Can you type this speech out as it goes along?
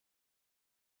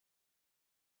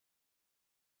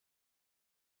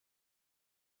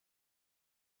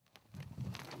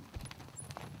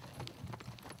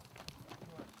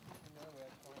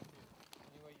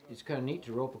it's kind of neat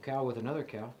to rope a cow with another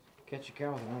cow, catch a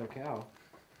cow with another cow.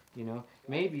 You know,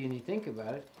 maybe, and you think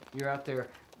about it, you're out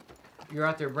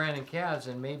there branding calves,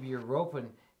 and maybe you're roping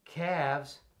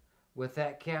calves with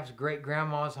that calf's great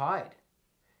grandma's hide,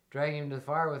 dragging him to the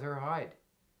fire with her hide.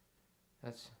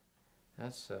 That's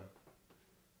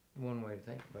one way to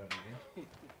think about it, I guess.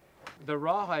 The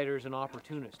rawhider is an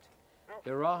opportunist.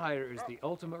 The rawhider is the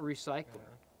ultimate recycler.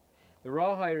 The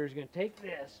rawhider is going to take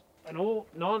this, an old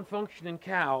non-functioning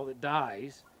cow that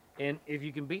dies, and if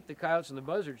you can beat the coyotes and the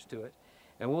buzzards to it,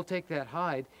 and we'll take that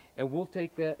hide, and we'll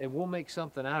take that, and we'll make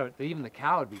something out of it that even the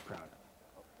cow would be proud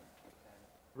of.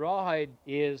 Rawhide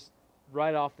is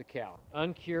right off the cow,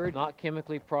 uncured, not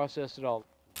chemically processed at all.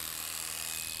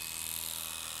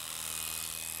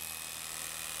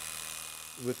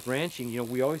 With ranching, you know,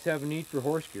 we always have a need for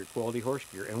horse gear, quality horse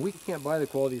gear, and we can't buy the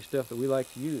quality stuff that we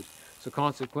like to use. So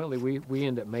consequently, we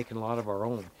end up making a lot of our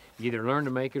own. You either learn to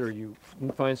make it or you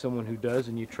find someone who does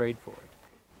and you trade for it.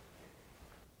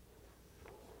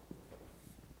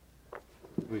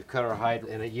 We've cut our hide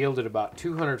and it yielded about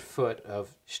 200 foot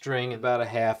of string, about a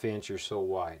 ½ inch or so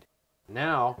wide.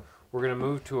 Now we're going to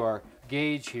move to our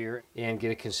gauge here and get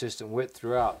a consistent width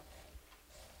throughout.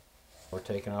 We're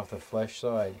taking off the flesh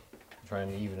side,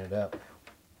 trying to even it up,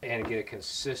 and get a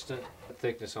consistent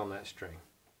thickness on that string.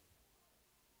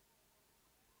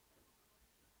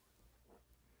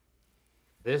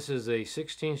 This is a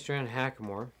 16-strand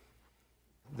hackamore.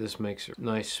 This makes a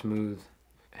nice smooth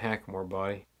hackamore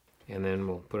body, and then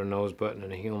we'll put a nose button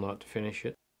and a heel knot to finish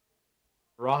it.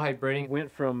 Rawhide braiding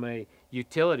went from a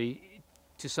utility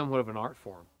to somewhat of an art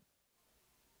form.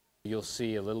 You'll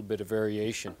see a little bit of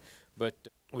variation, but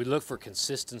we look for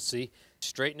consistency,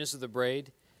 straightness of the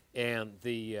braid, and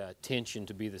the tension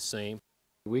to be the same.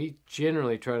 We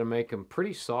generally try to make them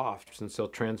pretty soft since they'll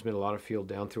transmit a lot of feel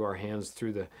down through our hands,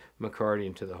 through the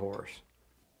McCarty to the horse.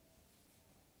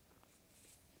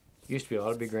 Used to be a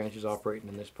lot of big ranches operating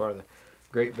in this part of the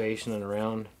Great Basin and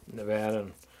around Nevada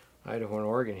and Idaho and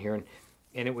Oregon here,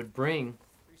 and it would bring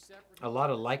a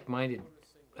lot of like-minded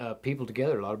people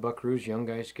together, a lot of buckaroos, young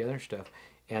guys together and stuff,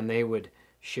 and they would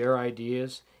share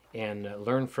ideas and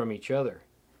learn from each other.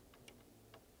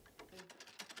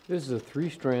 This is a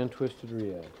 3-strand twisted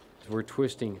riyadh. We're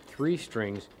twisting 3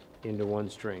 strings into 1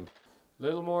 string. A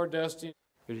little more dusty.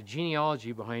 There's a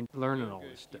genealogy behind learning all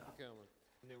this stuff.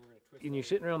 And you're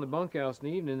sitting around the bunkhouse in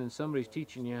the evening and somebody's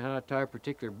teaching you how to tie a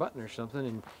particular button or something,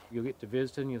 and you'll get to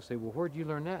visit and you'll say, well, where'd you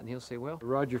learn that? And he'll say, well,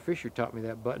 Roger Fisher taught me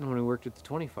that button when we worked at the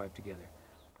 25 together.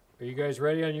 Are you guys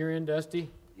ready on your end, Dusty?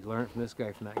 You learn from this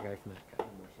guy, from that guy, from that guy.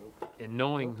 And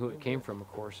knowing who it came from, of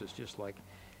course, is just like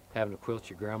having a quilt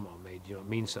your grandma made. You know, it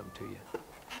means something to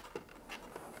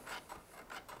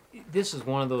you. This is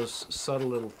one of those subtle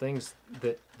little things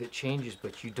that changes,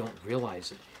 but you don't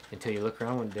realize it until you look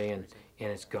around one day and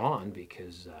it's gone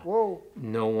because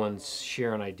no one's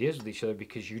sharing ideas with each other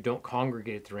because you don't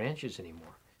congregate at the ranches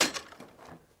anymore.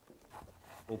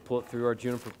 We'll pull it through our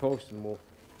juniper post and we'll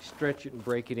stretch it and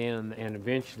break it in, and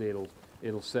eventually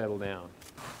it'll settle down.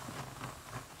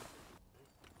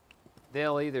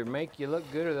 They'll either make you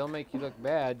look good or they'll make you look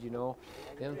bad, you know.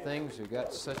 Them things have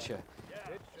got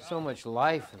so much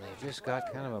life, and they've just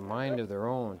got kind of a mind of their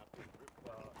own.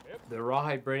 The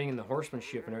rawhide braiding and the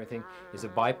horsemanship and everything is a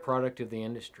byproduct of the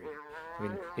industry. I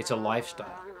mean, it's a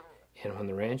lifestyle. And when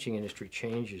the ranching industry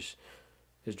changes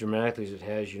as dramatically as it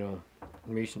has, you know,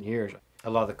 in recent years, a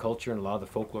lot of the culture and a lot of the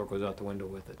folklore goes out the window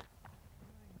with it.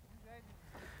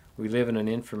 We live in an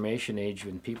information age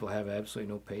when people have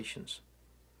absolutely no patience.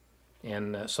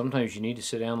 And sometimes you need to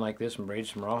sit down like this and braid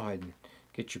some rawhide and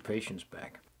get your patience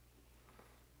back.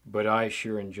 But I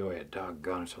sure enjoy it.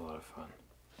 Doggone, it's a lot of fun.